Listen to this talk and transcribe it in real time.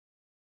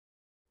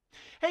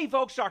Hey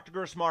folks, Dr.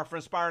 Gersmar from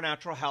Inspire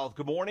Natural Health.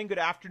 Good morning, good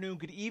afternoon,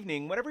 good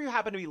evening. Whenever you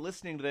happen to be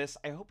listening to this,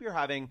 I hope you're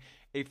having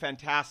a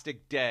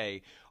fantastic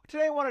day.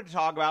 Today I wanted to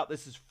talk about,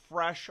 this is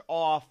fresh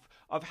off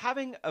of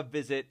having a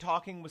visit,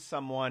 talking with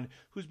someone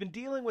who's been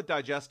dealing with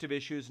digestive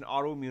issues and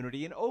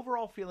autoimmunity and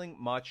overall feeling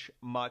much,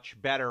 much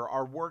better.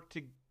 Our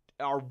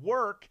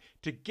work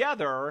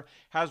together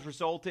has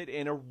resulted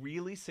in a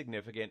really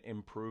significant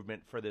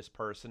improvement for this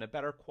person, a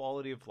better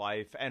quality of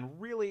life,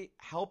 and really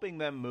helping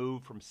them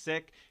move from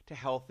sick to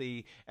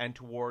healthy and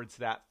towards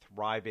that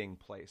thriving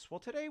place. Well,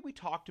 today we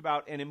talked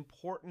about an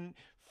important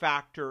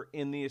factor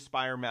in the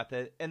Aspire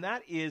method, and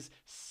that is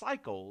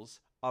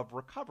cycles of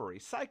recovery.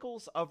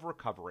 Cycles of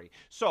recovery.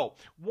 So,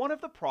 one of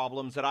the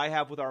problems that I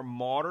have with our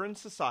modern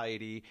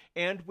society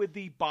and with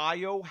the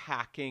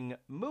biohacking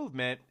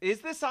movement is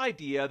this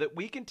idea that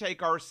we can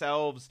take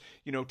ourselves,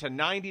 to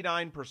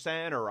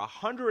 99% or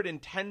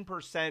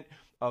 110%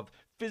 of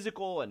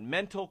physical and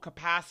mental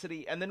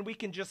capacity, and then we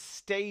can just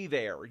stay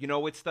there.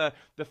 It's the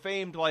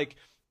famed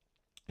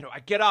I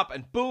get up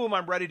and boom,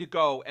 I'm ready to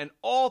go. And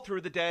all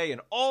through the day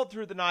and all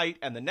through the night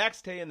and the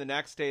next day and the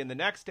next day and the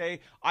next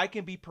day, I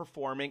can be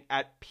performing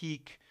at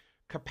peak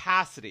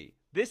capacity.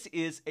 This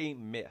is a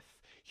myth.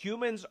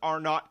 Humans are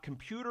not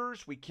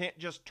computers. We can't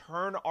just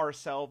turn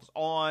ourselves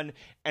on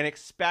and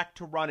expect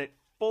to run at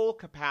full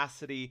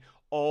capacity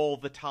all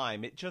the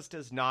time. It just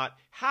does not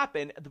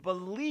happen. The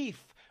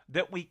belief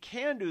that we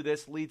can do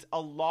this leads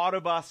a lot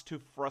of us to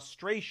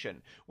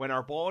frustration when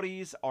our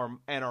bodies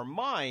and our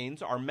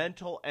minds, our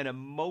mental and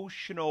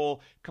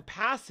emotional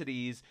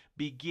capacities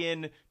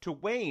begin to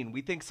wane.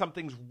 We think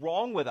something's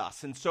wrong with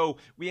us, and so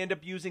we end up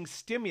using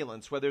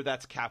stimulants, whether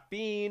that's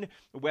caffeine,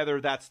 whether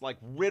that's like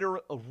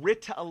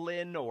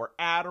Ritalin or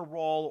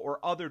Adderall or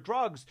other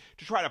drugs,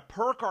 to try to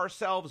perk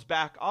ourselves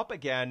back up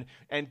again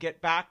and get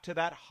back to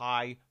that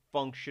high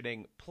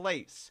functioning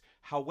place.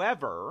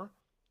 However,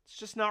 it's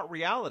just not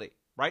reality.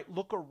 Right?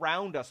 Look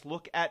around us,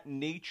 look at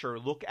nature,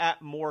 look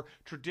at more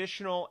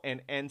traditional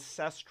and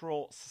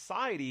ancestral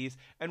societies,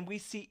 and we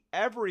see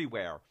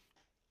everywhere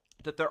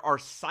that there are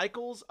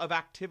cycles of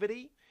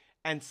activity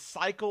and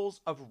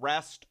cycles of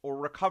rest or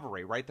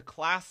recovery, right? The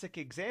classic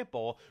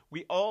example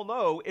we all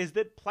know is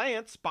that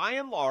plants, by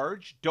and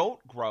large,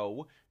 don't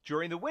grow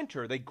during the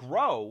winter. They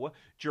grow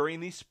during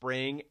the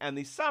spring and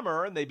the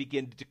summer, and they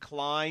begin to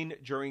decline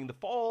during the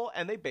fall,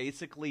 and they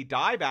basically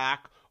die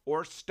back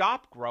or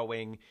stop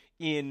growing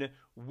in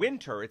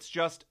winter. It's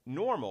just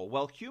normal.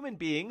 Well, human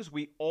beings,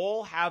 we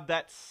all have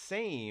that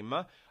same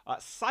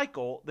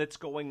cycle that's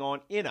going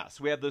on in us.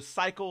 We have those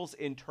cycles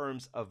in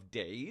terms of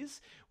days.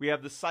 We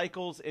have the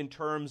cycles in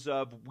terms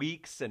of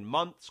weeks and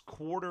months,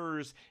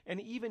 quarters,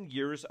 and even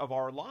years of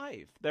our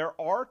life. There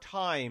are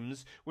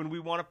times when we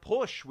want to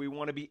push, we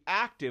want to be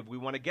active, we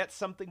want to get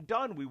something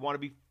done, we want to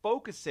be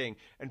focusing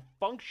and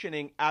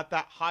functioning at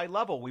that high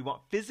level. We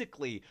want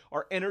physically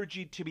our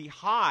energy to be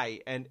high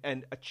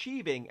and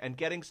achieving and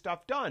getting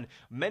stuff done.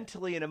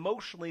 Mentally and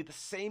emotionally, the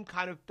same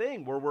kind of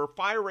thing where we're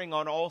firing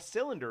on all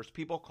cylinders.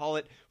 People call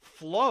it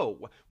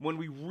flow when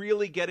we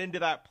really get into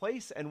that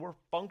place and we're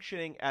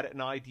functioning at an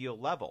ideal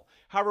level.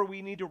 However,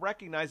 we need to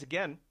recognize,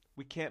 again,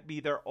 we can't be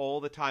there all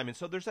the time. And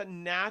so there's a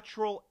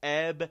natural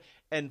ebb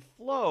and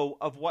flow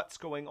of what's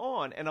going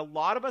on. And a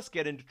lot of us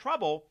get into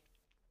trouble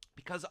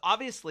because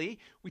obviously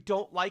we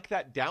don't like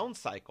that down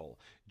cycle.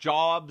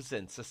 Jobs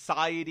and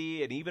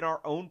society and even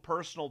our own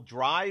personal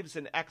drives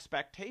and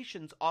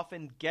expectations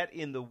often get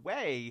in the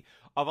way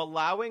of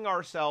allowing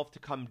ourselves to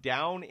come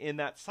down in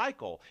that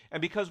cycle.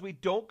 And because we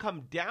don't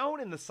come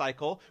down in the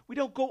cycle, we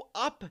don't go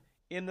up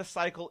in the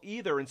cycle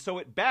either. And so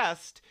at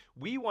best,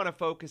 we want to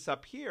focus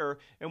up here,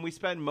 and we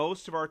spend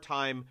most of our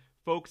time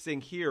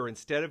focusing here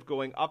instead of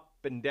going up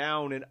and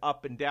down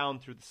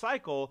through the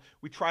cycle.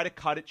 We try to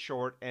cut it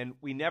short, and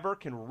we never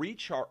can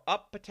reach our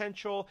up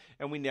potential,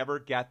 and we never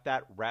get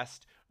that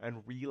rest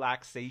and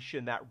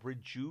relaxation, that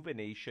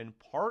rejuvenation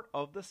part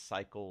of the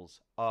cycles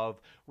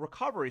of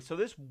recovery. So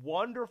this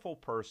wonderful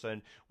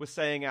person was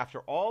saying,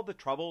 after all the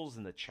troubles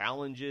and the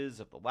challenges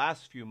of the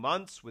last few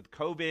months with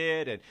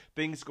COVID and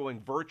things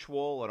going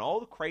virtual and all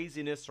the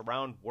craziness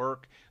around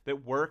work,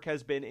 that work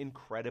has been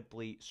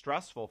incredibly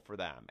stressful for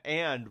them.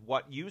 And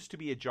what used to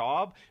be a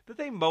job that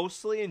they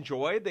mostly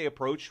enjoyed, they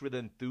approached with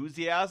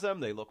enthusiasm.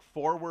 They look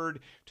forward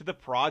to the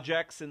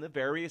projects and the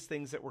various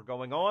things that were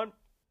going on.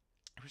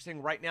 We're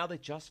saying right now they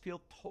just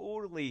feel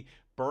totally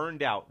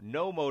burned out,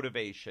 no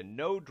motivation,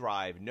 no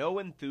drive, no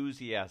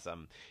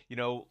enthusiasm,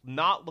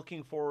 not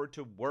looking forward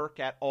to work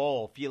at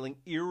all, feeling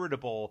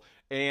irritable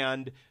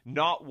and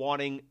not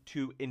wanting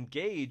to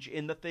engage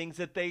in the things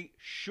that they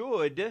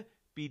should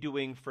be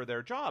doing for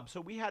their job. So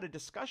we had a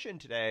discussion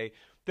today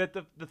that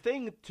the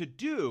thing to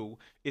do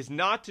is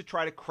not to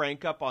try to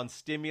crank up on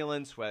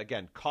stimulants,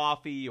 again,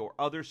 coffee or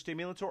other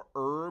stimulants or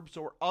herbs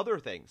or other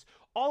things.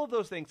 All of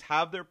those things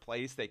have their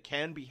place. They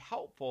can be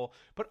helpful,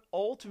 but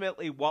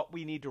ultimately what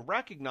we need to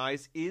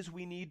recognize is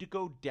we need to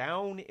go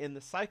down in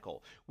the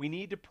cycle. We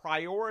need to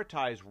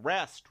prioritize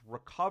rest,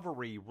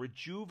 recovery,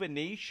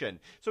 rejuvenation.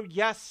 So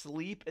yes,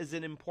 sleep is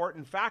an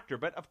important factor,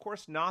 but of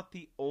course not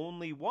the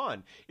only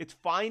one. It's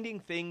finding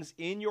things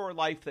in your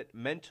life that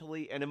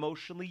mentally and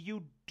emotionally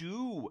you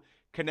do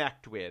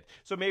connect with.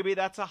 So maybe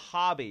that's a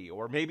hobby,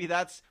 or maybe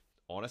that's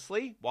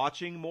honestly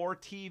watching more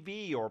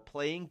TV or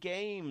playing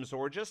games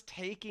or just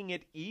taking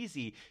it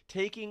easy,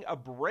 taking a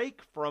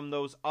break from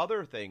those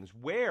other things.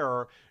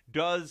 Where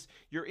does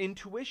your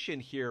intuition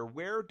here?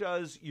 Where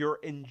does your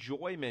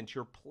enjoyment,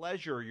 your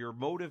pleasure, your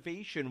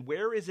motivation,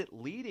 where is it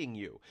leading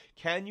you?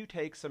 Can you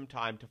take some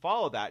time to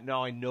follow that?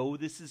 Now, I know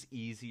this is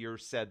easier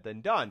said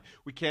than done.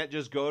 We can't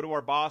just go to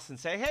our boss and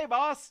say, hey,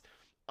 boss,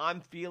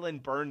 I'm feeling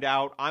burned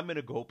out. I'm going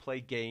to go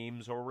play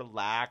games or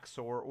relax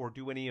or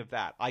do any of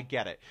that. I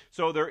get it.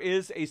 So there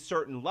is a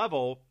certain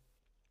level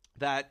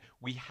that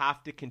we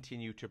have to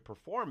continue to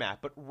perform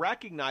at, but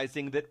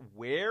recognizing that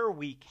where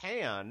we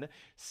can,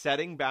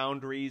 setting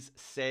boundaries,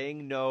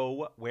 saying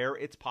no where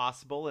it's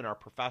possible in our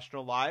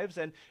professional lives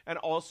and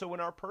also in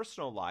our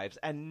personal lives,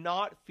 and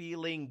not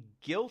feeling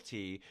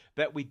guilty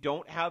that we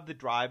don't have the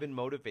drive and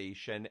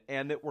motivation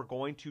and that we're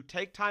going to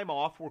take time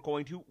off, we're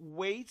going to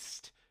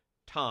waste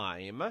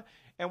time,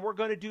 and we're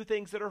going to do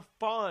things that are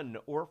fun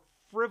or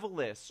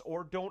frivolous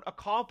or don't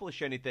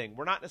accomplish anything.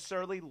 We're not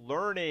necessarily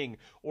learning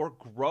or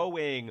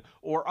growing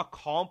or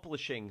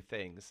accomplishing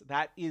things.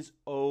 That is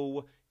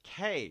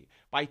okay.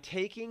 By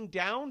taking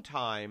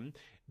downtime,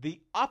 the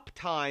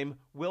uptime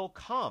will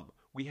come.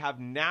 We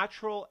have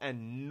natural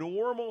and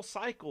normal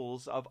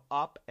cycles of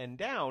up and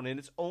down, and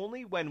it's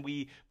only when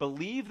we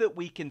believe that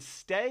we can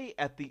stay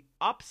at the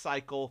up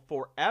cycle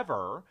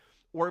forever,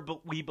 or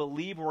we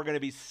believe we're going to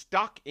be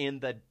stuck in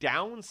the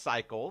down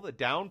cycle, the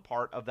down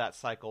part of that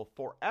cycle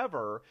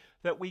forever,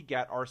 that we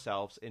get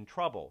ourselves in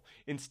trouble.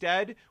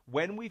 Instead,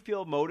 when we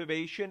feel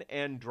motivation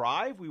and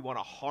drive, we want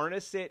to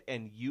harness it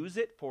and use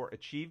it for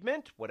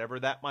achievement, whatever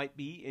that might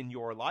be in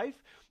your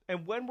life.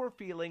 And when we're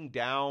feeling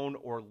down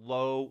or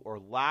low or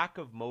lack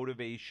of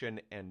motivation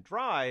and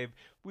drive,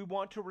 we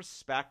want to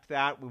respect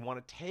that. We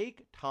want to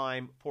take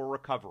time for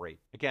recovery.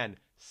 Again,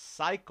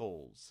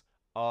 cycles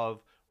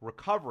of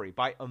recovery.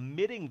 By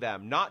omitting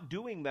them, not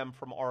doing them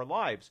from our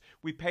lives,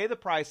 we pay the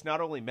price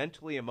not only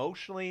mentally,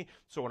 emotionally,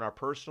 so in our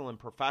personal and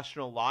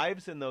professional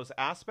lives in those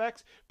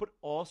aspects, but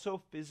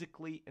also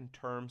physically in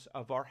terms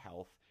of our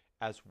health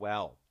as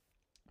well.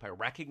 By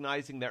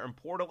recognizing they're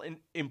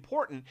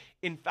important,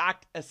 in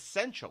fact,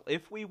 essential.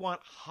 If we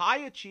want high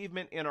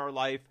achievement in our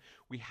life,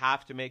 we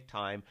have to make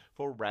time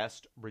for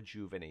rest,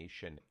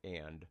 rejuvenation,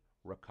 and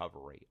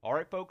recovery. All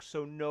right, folks,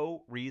 so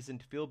no reason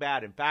to feel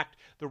bad. In fact,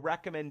 the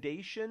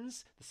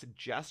recommendations, the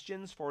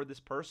suggestions for this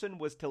person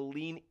was to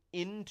lean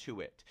into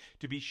it,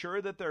 to be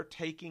sure that they're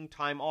taking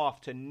time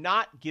off, to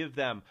not give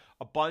them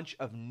a bunch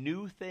of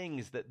new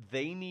things that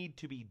they need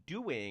to be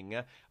doing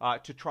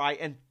to try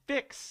and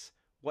fix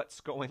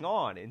what's going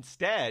on.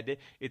 Instead,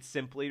 it's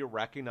simply to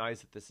recognize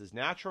that this is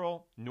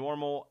natural,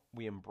 normal,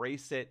 we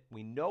embrace it,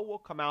 we know we'll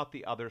come out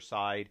the other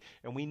side,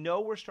 and we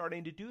know we're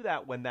starting to do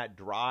that when that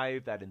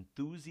drive, that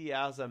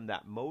enthusiasm,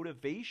 that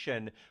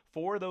motivation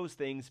for those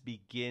things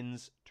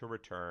begins to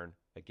return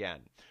again.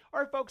 All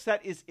right, folks,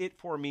 that is it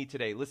for me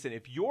today. Listen,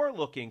 if you're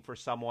looking for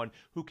someone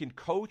who can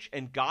coach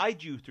and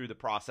guide you through the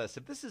process,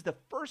 if this is the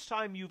first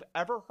time you've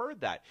ever heard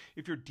that,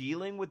 if you're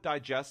dealing with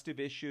digestive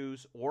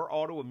issues or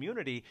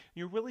autoimmunity,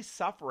 you're really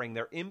suffering,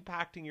 they're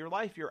impacting your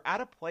life, you're at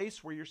a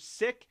place where you're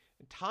sick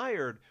and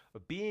tired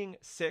of being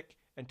sick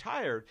and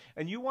tired,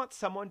 and you want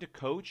someone to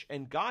coach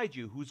and guide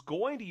you who's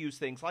going to use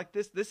things like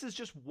this. This is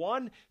just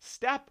one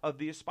step of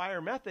the Aspire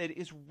method,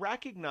 is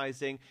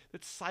recognizing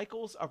that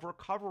cycles of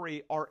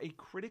recovery are a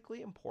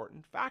critically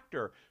important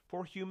factor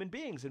for human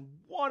beings. And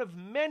one of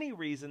many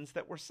reasons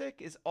that we're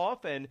sick is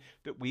often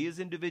that we as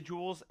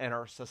individuals and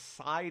our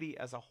society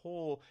as a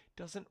whole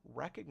doesn't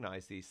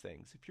recognize these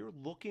things. If you're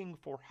looking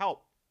for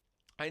help,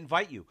 I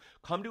invite you,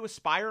 come to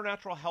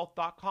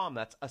AspireNaturalHealth.com.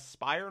 That's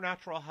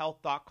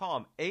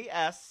AspireNaturalHealth.com.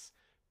 ASPIRE,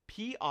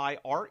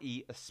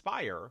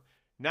 Aspire,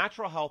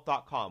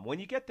 naturalhealth.com. When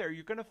you get there,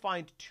 you're going to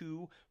find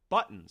two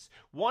buttons.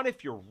 One,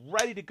 if you're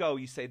ready to go,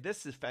 you say,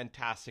 this is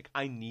fantastic,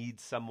 I need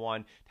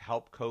someone to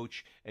help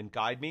coach and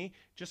guide me.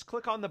 Just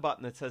click on the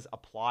button that says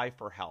apply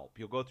for help.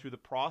 You'll go through the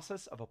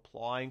process of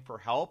applying for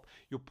help.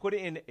 You'll put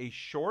in a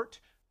short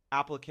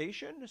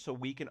application so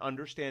we can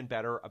understand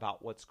better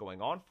about what's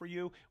going on for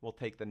you. We'll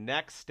take the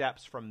next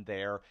steps from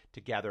there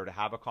together to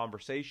have a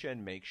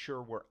conversation, make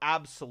sure we're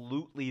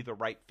absolutely the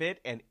right fit,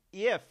 and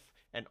if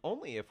and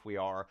only if we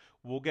are,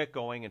 we'll get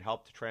going and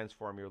help to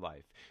transform your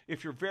life.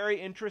 If you're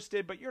very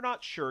interested but you're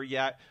not sure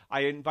yet, I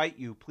invite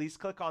you, please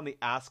click on the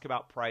Ask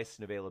About Price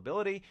and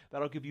Availability.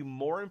 That'll give you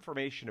more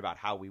information about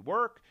how we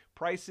work,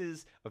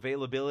 Prices,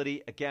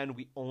 availability, again,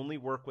 we only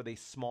work with a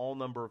small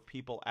number of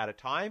people at a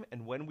time.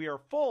 And when we are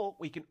full,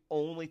 we can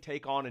only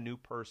take on a new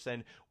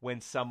person when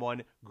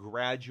someone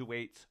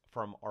graduates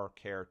from our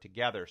care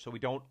together. So we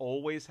don't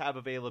always have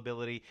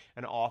availability,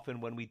 and often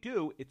when we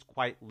do, it's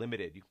quite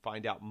limited. You can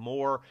find out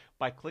more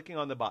by clicking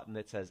on the button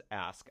that says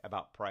Ask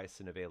about price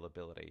and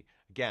availability.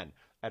 Again,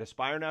 at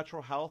Aspire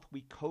Natural Health,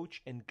 we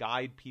coach and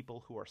guide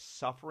people who are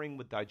suffering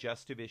with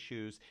digestive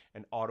issues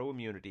and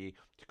autoimmunity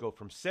to go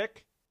from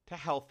sick to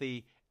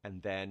healthy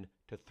and then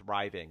to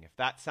thriving. If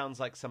that sounds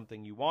like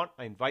something you want,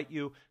 I invite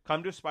you,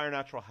 come to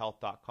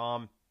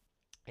aspirenaturalhealth.com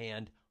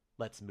and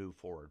let's move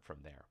forward from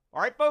there.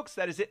 All right, folks,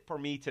 that is it for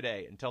me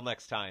today. Until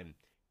next time,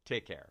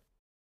 take care.